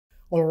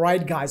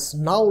Alright guys,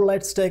 now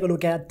let's take a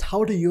look at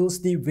how to use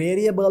the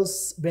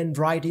variables when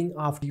writing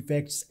After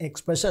Effects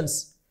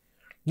expressions.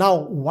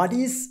 Now, what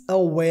is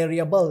a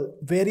variable?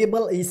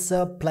 Variable is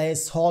a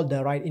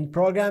placeholder, right? In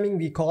programming,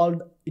 we call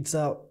it's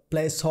a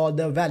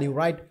placeholder value,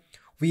 right?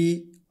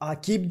 We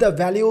keep the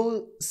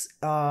values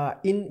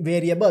in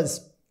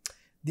variables.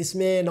 This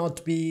may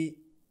not be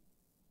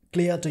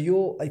clear to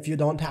you if you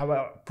don't have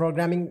a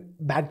programming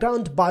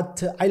background,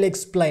 but I'll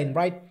explain,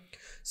 right?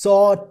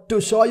 So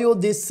to show you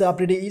this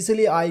pretty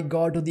easily, I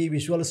go to the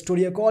Visual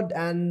Studio Code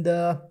and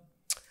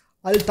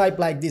I'll type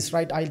like this,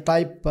 right? I'll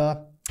type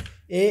A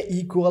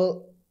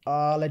equal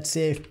let's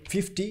say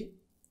 50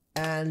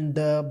 and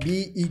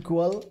B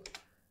equal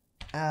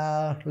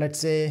let's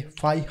say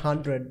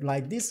 500,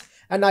 like this,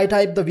 and I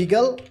type the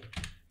wiggle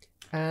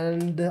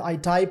and I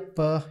type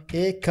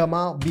A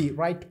comma B,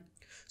 right?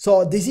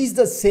 So this is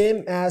the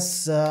same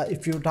as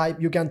if you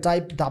can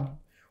type the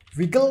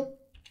wiggle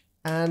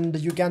and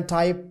you can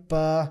type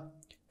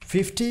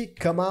 50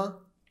 comma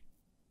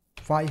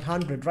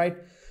 500, right?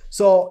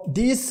 So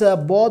these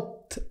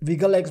both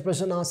wiggle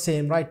expression are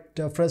same, right?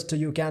 First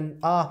you can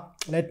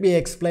let me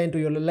explain to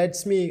you.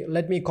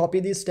 Let me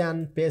copy this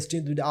and paste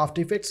into the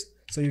After Effects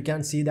so you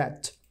can see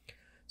that.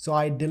 So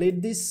I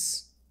delete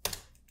this.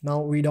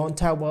 Now we don't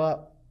have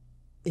a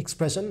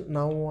expression.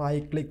 Now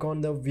I click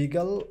on the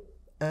wiggle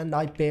and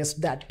I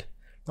paste that.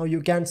 Now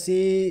you can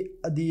see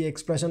the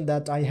expression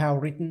that I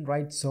have written,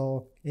 right?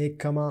 So A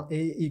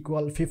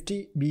equal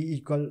 50, B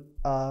equal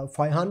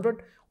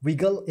 500,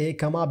 wiggle A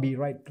comma B,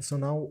 right? So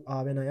now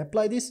when I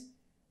apply this,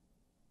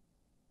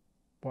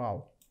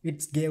 wow,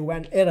 it gave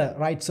an error,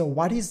 right? So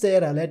what is the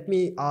error? Let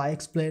me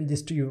explain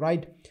this to you,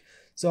 right?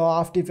 So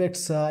After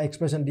Effects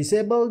expression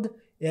disabled,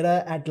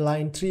 error at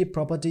line 3,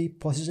 property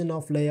position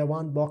of layer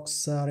 1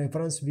 box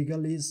reference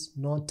wiggle is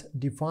not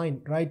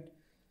defined, right?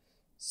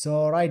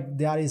 So right,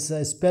 there is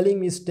a spelling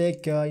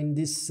mistake in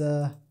this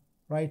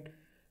right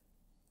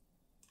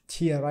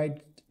here, right?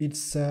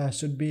 It's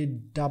should be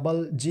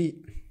double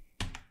G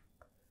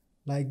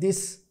like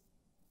this,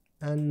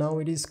 and now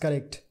it is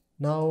correct.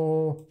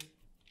 Now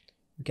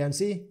you can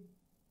see,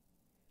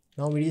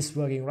 now it is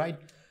working, right?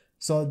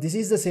 So this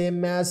is the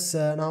same as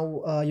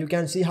now you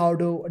can see how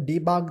to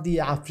debug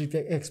the After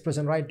Effects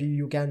expression, right?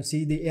 You can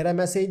see the error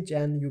message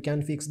and you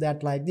can fix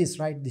that like this,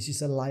 right? This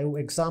is a live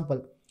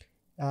example.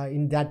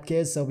 In that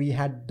case we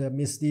had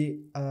missed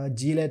the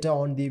G letter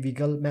on the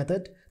wiggle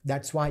method.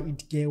 That's why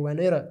it gave an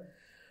error.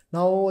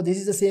 Now this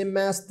is the same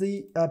as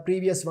the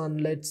previous one.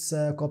 Let's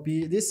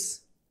copy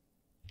this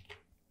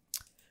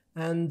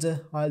and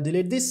I'll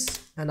delete this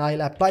and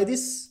I'll apply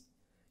this.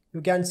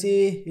 You can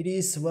see it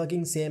is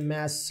working same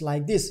as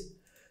like this.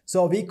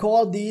 So we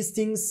call these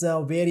things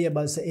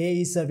variables.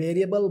 A is a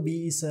variable,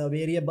 B is a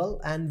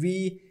variable, and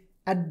we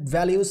add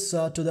values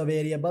to the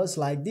variables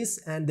like this,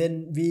 and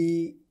then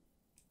we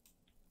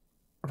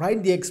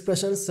write the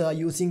expressions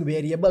using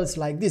variables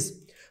like this.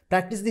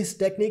 Practice this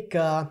technique,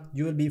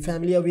 you will be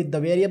familiar with the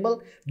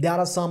variable. There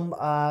are some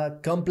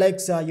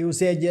complex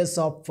usages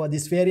of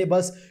these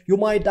variables. You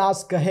might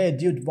ask, hey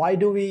dude, why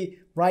do we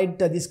write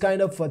this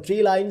kind of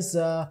 3 lines?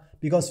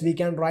 Because we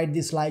can write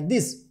this like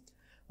this.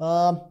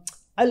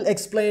 I'll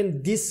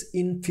explain this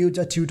in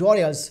future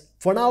tutorials.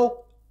 For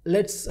now,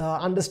 let's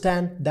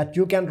understand that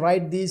you can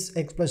write this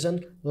expression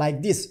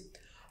like this.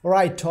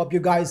 Alright, hope you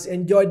guys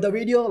enjoyed the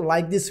video.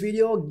 Like this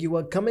video, give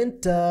a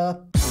comment,